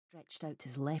stretched out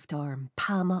his left arm,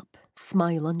 palm up,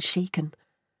 smile unshaken.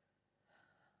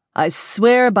 "I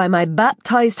swear by my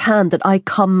baptized hand that I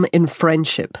come in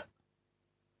friendship."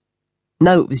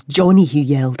 Now it was Johnny who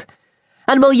yelled,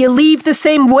 "And will you leave the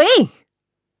same way?"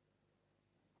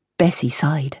 Bessie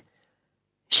sighed.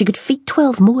 She could feed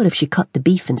 12 more if she cut the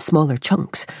beef in smaller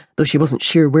chunks, though she wasn't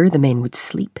sure where the men would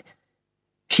sleep.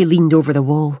 She leaned over the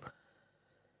wall.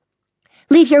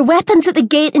 "Leave your weapons at the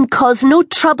gate and cause no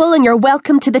trouble, and you're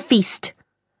welcome to the feast."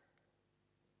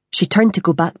 She turned to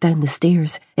go back down the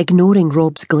stairs, ignoring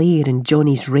Rob's glare and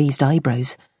Johnny's raised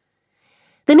eyebrows.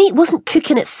 "The meat wasn't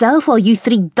cooking itself while you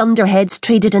three dunderheads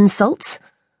traded insults.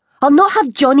 I'll not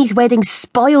have Johnny's wedding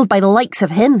spoiled by the likes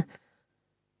of him."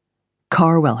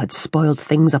 Carwell had spoiled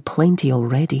things aplenty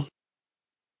already.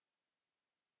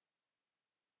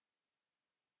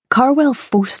 Carwell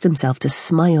forced himself to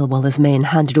smile while his men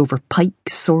handed over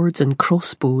pikes, swords and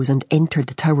crossbows and entered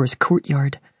the tower's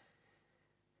courtyard.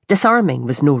 Disarming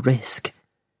was no risk.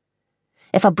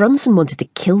 If a Brunson wanted to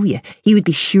kill you, he would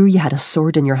be sure you had a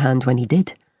sword in your hand when he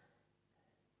did.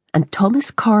 And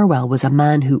Thomas Carwell was a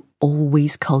man who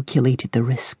always calculated the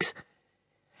risks.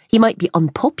 He might be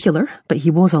unpopular, but he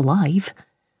was alive.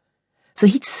 So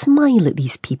he'd smile at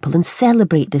these people and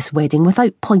celebrate this wedding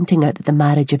without pointing out that the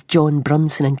marriage of John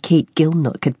Brunson and Kate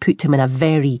Gilnock had put him in a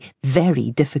very, very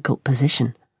difficult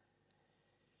position.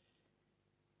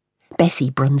 Bessie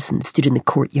Brunson stood in the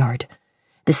courtyard,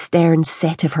 the stern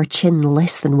set of her chin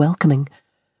less than welcoming.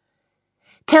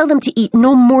 "Tell them to eat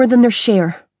no more than their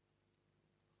share."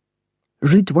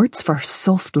 Rude words for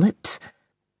soft lips,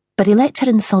 but he let her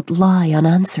insult lie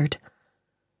unanswered.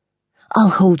 "I'll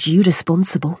hold you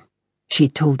responsible," she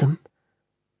had told him.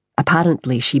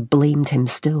 Apparently she blamed him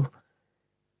still.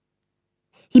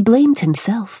 He blamed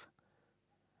himself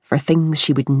for things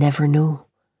she would never know.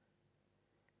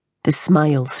 The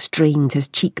smile strained his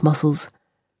cheek muscles.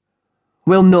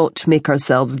 "We'll not make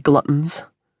ourselves gluttons."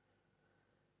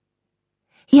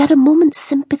 He had a moment's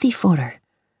sympathy for her.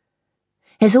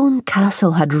 His own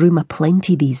castle had room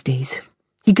aplenty these days.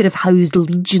 He could have housed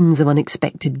legions of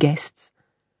unexpected guests.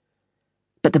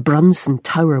 But the Brunson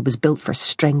Tower was built for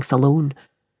strength alone.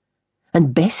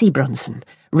 And Bessie Brunson,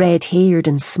 red-haired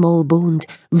and small-boned,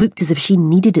 looked as if she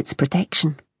needed its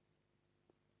protection.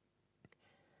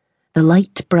 The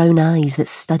light brown eyes that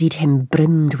studied him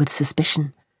brimmed with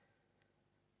suspicion.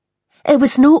 "It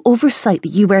was no oversight that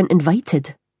you weren't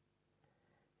invited."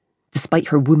 Despite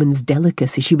her woman's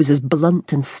delicacy, she was as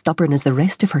blunt and stubborn as the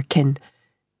rest of her kin.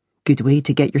 Good way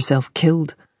to get yourself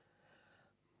killed.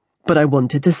 "But I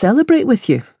wanted to celebrate with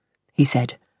you," he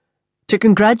said. "To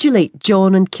congratulate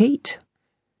John and Kate."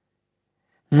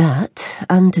 That,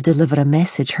 and to deliver a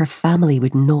message her family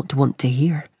would not want to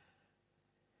hear.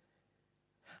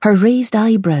 Her raised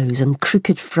eyebrows and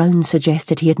crooked frown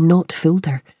suggested he had not fooled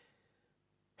her.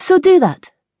 "So do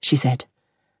that," she said,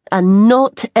 "and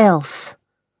not else."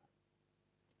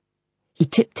 He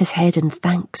tipped his head in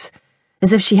thanks,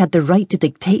 as if she had the right to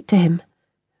dictate to him.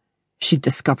 She'd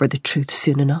discover the truth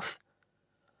soon enough.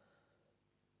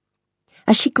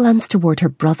 As she glanced toward her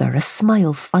brother, a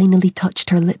smile finally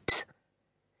touched her lips.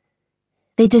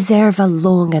 "They deserve a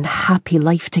long and happy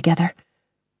life together."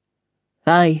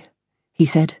 "Aye," he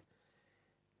said,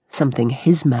 something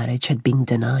his marriage had been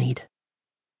denied.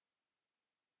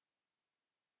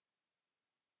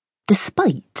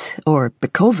 Despite, or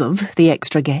because of, the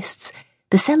extra guests,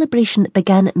 the celebration that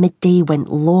began at midday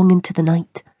went long into the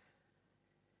night.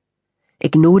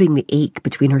 Ignoring the ache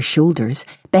between her shoulders,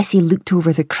 Bessie looked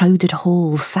over the crowded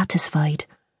halls, satisfied.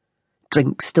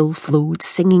 Drinks still flowed,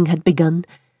 singing had begun,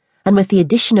 and with the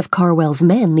addition of Carwell's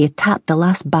men, they had tapped the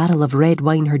last barrel of red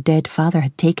wine her dead father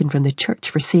had taken from the church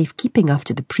for safekeeping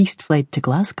after the priest fled to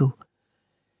Glasgow.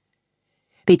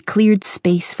 They'd cleared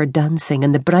space for dancing,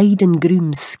 and the bride and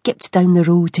groom skipped down the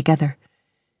row together.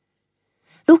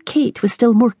 Though Kate was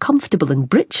still more comfortable in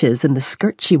breeches and the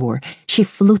skirt she wore, she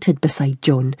floated beside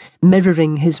John,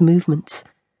 mirroring his movements.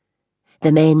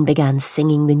 The men began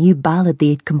singing the new ballad they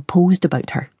had composed about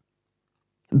her.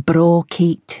 Braw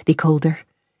Kate, they called her.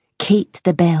 Kate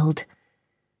the Belled.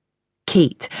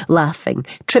 Kate, laughing,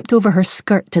 tripped over her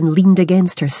skirt and leaned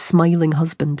against her smiling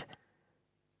husband.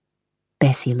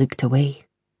 Bessie looked away.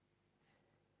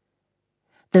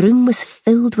 The room was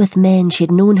filled with men she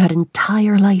had known her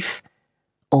entire life.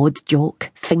 Odd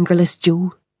Jock, Fingerless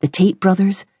Joe, the Tate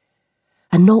brothers,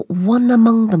 and not one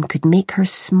among them could make her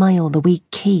smile the way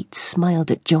Kate smiled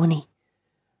at Johnny.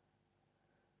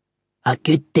 "A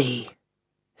good day,"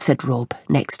 said Rob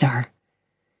next to her.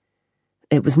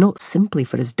 It was not simply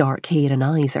for his dark hair and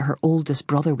eyes that her oldest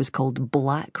brother was called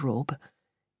Black Rob,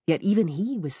 yet even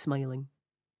he was smiling.